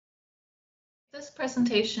This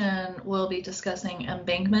presentation will be discussing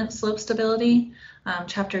embankment slope stability,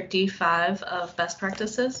 Chapter D5 of Best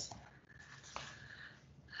Practices.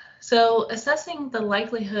 So assessing the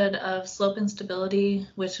likelihood of slope instability,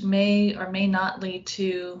 which may or may not lead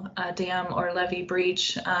to a dam or levee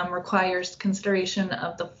breach, requires consideration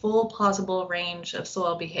of the full plausible range of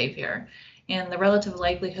soil behavior and the relative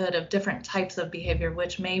likelihood of different types of behavior,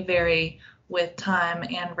 which may vary with time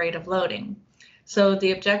and rate of loading. So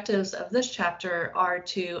the objectives of this chapter are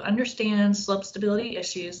to understand slope stability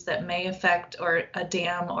issues that may affect a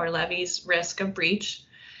dam or levee's risk of breach,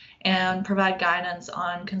 and provide guidance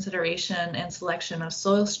on consideration and selection of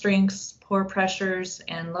soil strengths, pore pressures,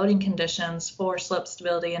 and loading conditions for slope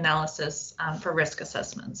stability analysis for risk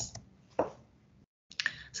assessments.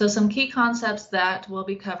 So some key concepts that we'll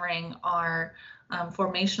be covering are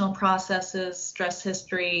formational processes, stress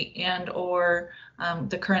history, and/or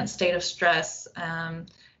the current state of stress,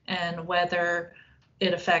 and whether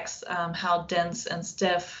it affects how dense and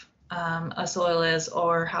stiff a soil is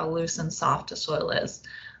or how loose and soft a soil is.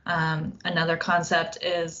 Another concept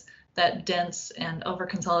is that dense and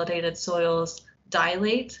over-consolidated soils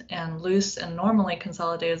dilate and loose and normally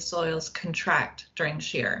consolidated soils contract during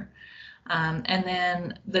shear. And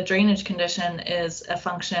then the drainage condition is a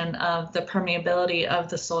function of the permeability of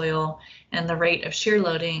the soil and the rate of shear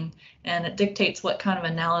loading, and it dictates what kind of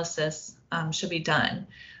analysis should be done.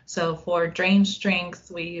 So for drain strength,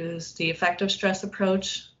 we use the effective stress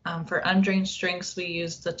approach. For undrained strengths, we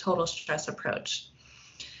use the total stress approach.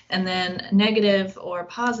 And then negative or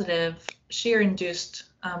positive shear-induced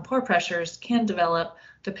pore pressures can develop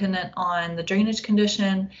dependent on the drainage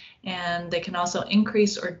condition, and they can also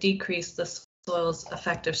increase or decrease the soil's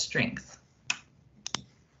effective strength.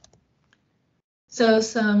 So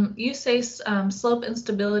some USACE slope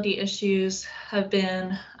instability issues have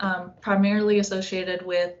been primarily associated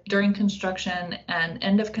with during construction and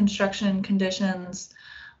end of construction conditions.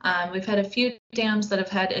 We've had a few dams that have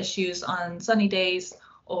had issues on sunny days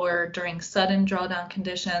or during sudden drawdown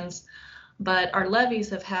conditions, but our levees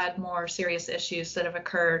have had more serious issues that have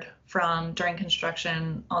occurred from during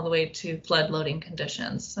construction all the way to flood loading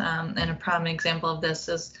conditions. And a prime example of this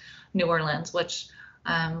is New Orleans, which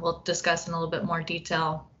we'll discuss in a little bit more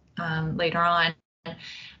detail later on.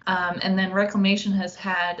 And then reclamation has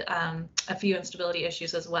had a few instability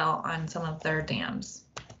issues as well on some of their dams.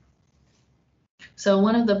 So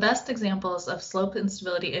one of the best examples of slope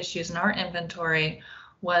instability issues in our inventory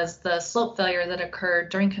was the slope failure that occurred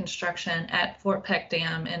during construction at Fort Peck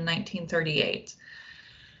Dam in 1938.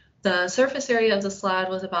 The surface area of the slide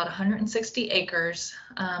was about 160 acres,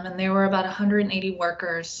 and there were about 180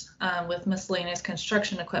 workers with miscellaneous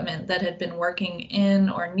construction equipment that had been working in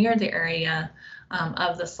or near the area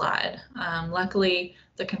of the slide. Luckily,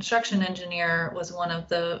 the construction engineer was one of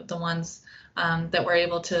the ones that were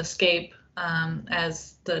able to escape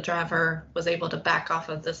as the driver was able to back off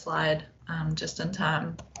of the slide just in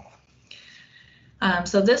time.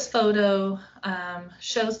 So this photo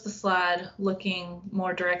shows the slide looking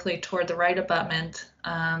more directly toward the right abutment,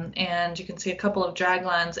 and you can see a couple of drag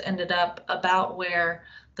lines ended up about where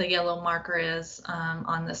the yellow marker is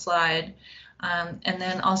on the slide. And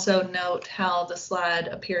then also note how the slide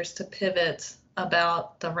appears to pivot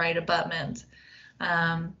about the right abutment.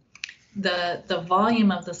 The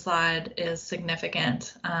volume of the slide is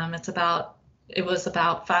significant. It was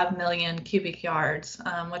about 5 million cubic yards,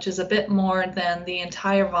 which is a bit more than the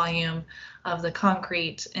entire volume of the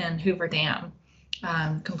concrete in Hoover Dam,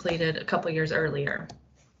 completed a couple years earlier.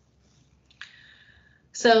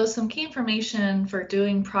 So some key information for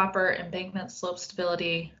doing proper embankment slope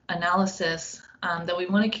stability analysis that we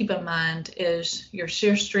want to keep in mind is your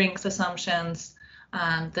shear strength assumptions,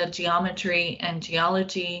 the geometry and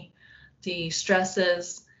geology, the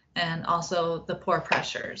stresses, and also the pore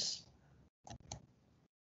pressures.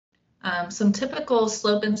 Some typical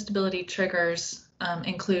slope instability triggers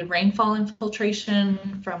include rainfall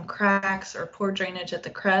infiltration from cracks or poor drainage at the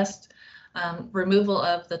crest, removal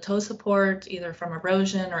of the toe support either from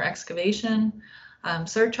erosion or excavation,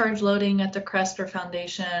 surcharge loading at the crest or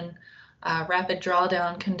foundation, rapid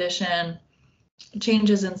drawdown condition,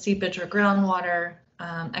 changes in seepage or groundwater,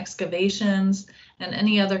 excavations, and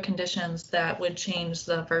any other conditions that would change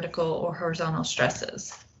the vertical or horizontal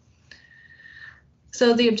stresses.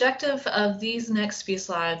 So the objective of these next few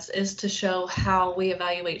slides is to show how we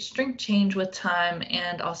evaluate strength change with time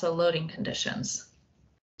and also loading conditions.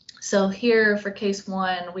 So here for case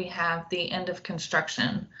one, we have the end of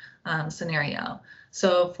construction scenario.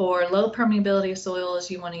 So for low permeability soils,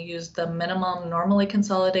 you want to use the minimum normally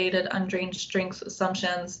consolidated undrained strength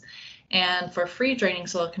assumptions, and for free draining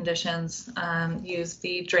soil conditions, use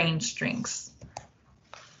the drained strengths.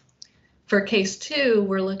 For case 2,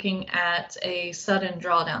 we're looking at a sudden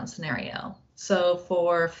drawdown scenario. So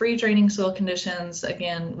for free draining soil conditions,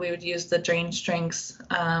 again, we would use the drain strengths.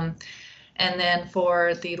 And then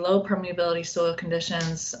for the low permeability soil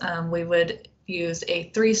conditions, we would use a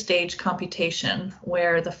 3-stage computation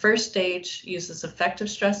where the first stage uses effective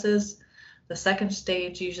stresses, the second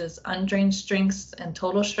stage uses undrained strengths and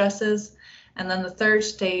total stresses, and then the third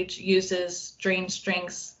stage uses drain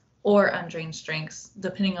strengths or undrained strengths,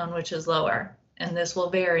 depending on which is lower, and this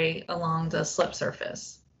will vary along the slip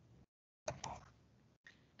surface.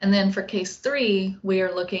 And then for case 3, we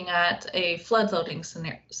are looking at a flood loading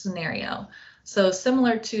scenario. So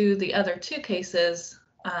similar to the other 2 cases,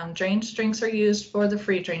 drain strengths are used for the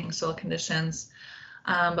free draining soil conditions,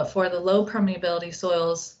 but for the low permeability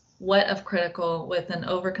soils, wet of critical with an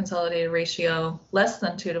over-consolidated ratio less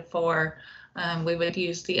than 2:4, we would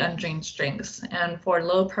use the undrained strengths. And for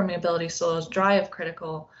low permeability soils, dry of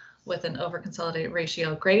critical with an over-consolidated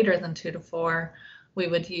ratio greater than 2:4, we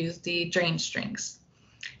would use the drain strengths.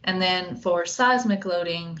 And then for seismic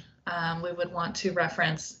loading, we would want to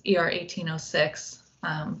reference ER 1806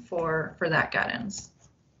 for that guidance.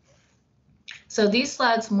 So these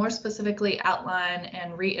slides more specifically outline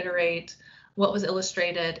and reiterate what was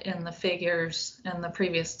illustrated in the figures in the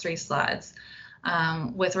previous 3 slides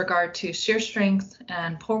with regard to shear strength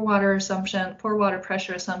and pore water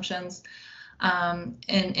pressure assumptions, and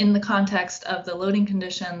in the context of the loading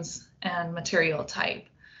conditions and material type.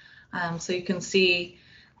 So you can see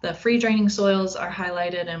the free draining soils are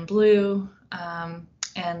highlighted in blue,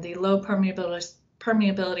 and the low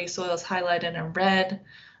permeability soils highlighted in red,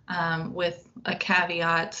 with a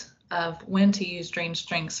caveat of when to use drain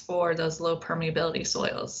strengths for those low permeability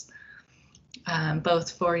soils,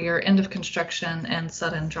 both for your end of construction and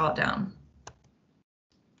sudden drawdown.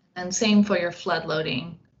 And same for your flood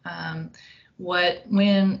loading,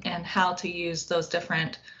 when and how to use those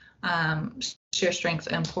different shear strength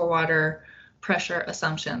and pore water pressure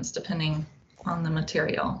assumptions depending on the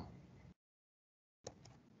material.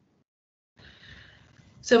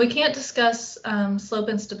 So we can't discuss slope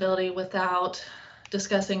instability without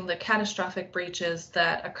discussing the catastrophic breaches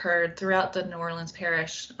that occurred throughout the New Orleans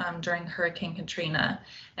Parish during Hurricane Katrina.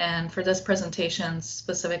 And for this presentation,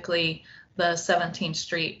 specifically the 17th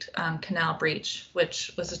Street Canal breach,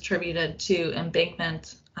 which was attributed to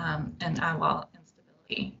embankment and eyewall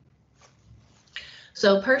instability.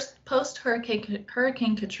 So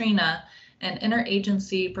post-Hurricane Katrina, an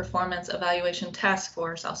Interagency Performance Evaluation Task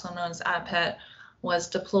Force, also known as IPET, was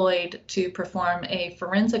deployed to perform a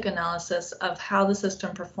forensic analysis of how the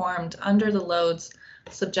system performed under the loads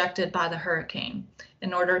subjected by the hurricane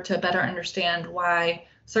in order to better understand why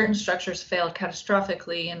certain structures failed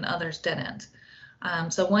catastrophically and others didn't.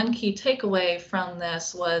 So one key takeaway from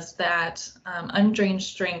this was that undrained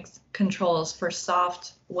strength controls for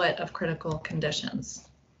soft, wet of critical conditions.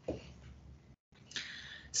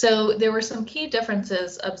 So there were some key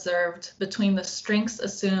differences observed between the strengths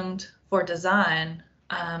assumed for design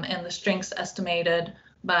and the strengths estimated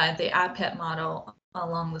by the IPET model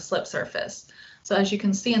along the slip surface. So as you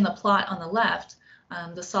can see in the plot on the left,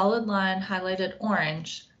 the solid line highlighted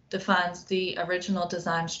orange defines the original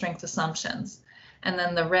design strength assumptions. And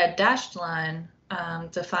then the red dashed line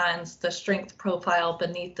defines the strength profile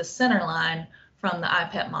beneath the center line from the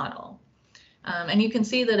IPET model. And you can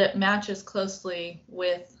see that it matches closely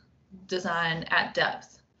with design at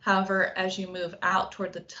depth. However, as you move out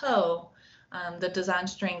toward the toe, the design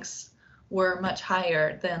strengths were much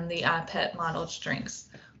higher than the IPET modeled strengths,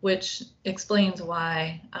 which explains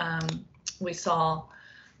why we saw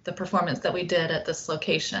the performance that we did at this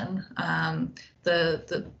location.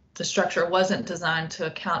 The structure wasn't designed to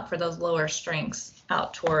account for those lower strengths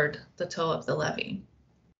out toward the toe of the levee.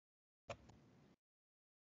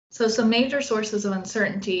 So some major sources of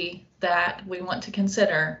uncertainty that we want to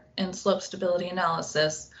consider in slope stability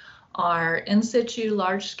analysis are in situ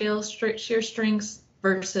large-scale shear strengths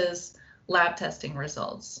versus lab testing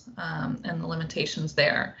results and the limitations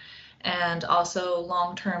there, and also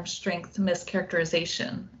long-term strength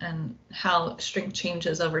mischaracterization and how strength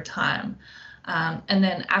changes over time, and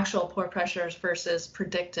then actual pore pressures versus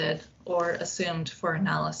predicted or assumed for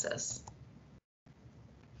analysis.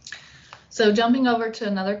 So jumping over to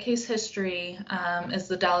another case history is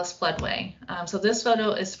the Dallas floodway. So this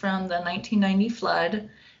photo is from the 1990 flood,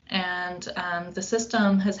 and the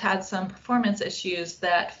system has had some performance issues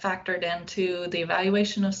that factored into the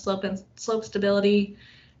evaluation of slope stability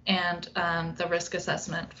and the risk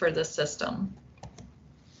assessment for this system.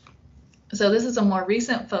 So this is a more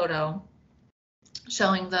recent photo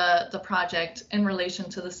showing the project in relation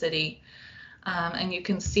to the city, and you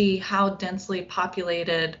can see how densely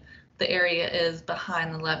populated the area is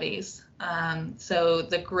behind the levees. So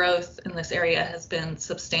the growth in this area has been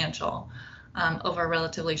substantial over a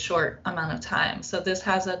relatively short amount of time. So this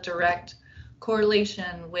has a direct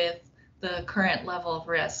correlation with the current level of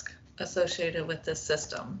risk associated with this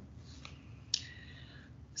system.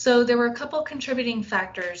 So there were a couple contributing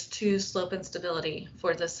factors to slope instability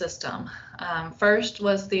for this system. First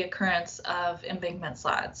was the occurrence of embankment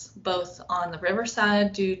slides, both on the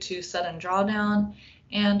riverside due to sudden drawdown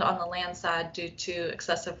and on the land side due to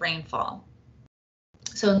excessive rainfall.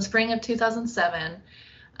 So in spring of 2007,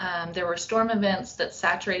 there were storm events that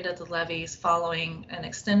saturated the levees following an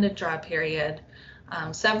extended dry period.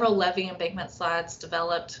 Several levee embankment slides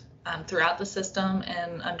developed throughout the system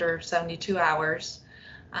in under 72 hours.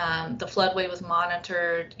 The floodway was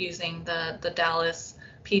monitored using the Dallas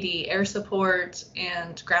PD air support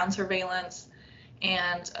and ground surveillance,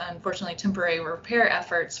 and unfortunately temporary repair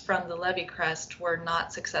efforts from the levee crest were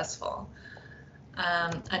not successful.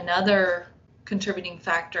 Another contributing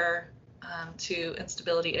factor to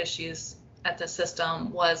instability issues at the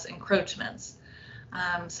system was encroachments.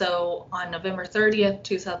 So on November 30th,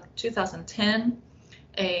 2010,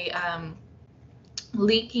 a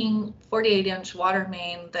leaking 48-inch water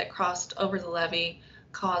main that crossed over the levee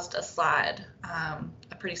caused a slide,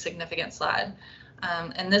 a pretty significant slide.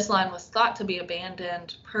 And this line was thought to be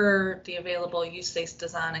abandoned per the available use-based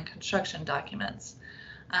design and construction documents.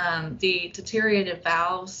 The deteriorated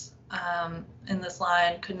valves in this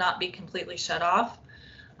line could not be completely shut off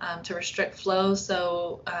to restrict flow,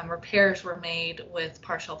 so repairs were made with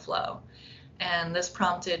partial flow. And this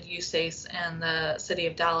prompted USACE and the City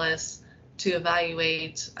of Dallas to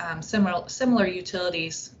evaluate similar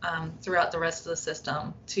utilities throughout the rest of the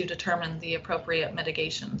system to determine the appropriate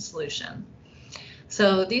mitigation solution.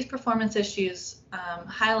 So these performance issues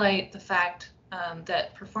highlight the fact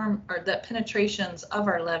that penetrations of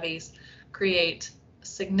our levees create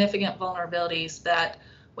significant vulnerabilities that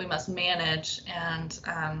we must manage and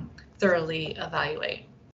thoroughly evaluate.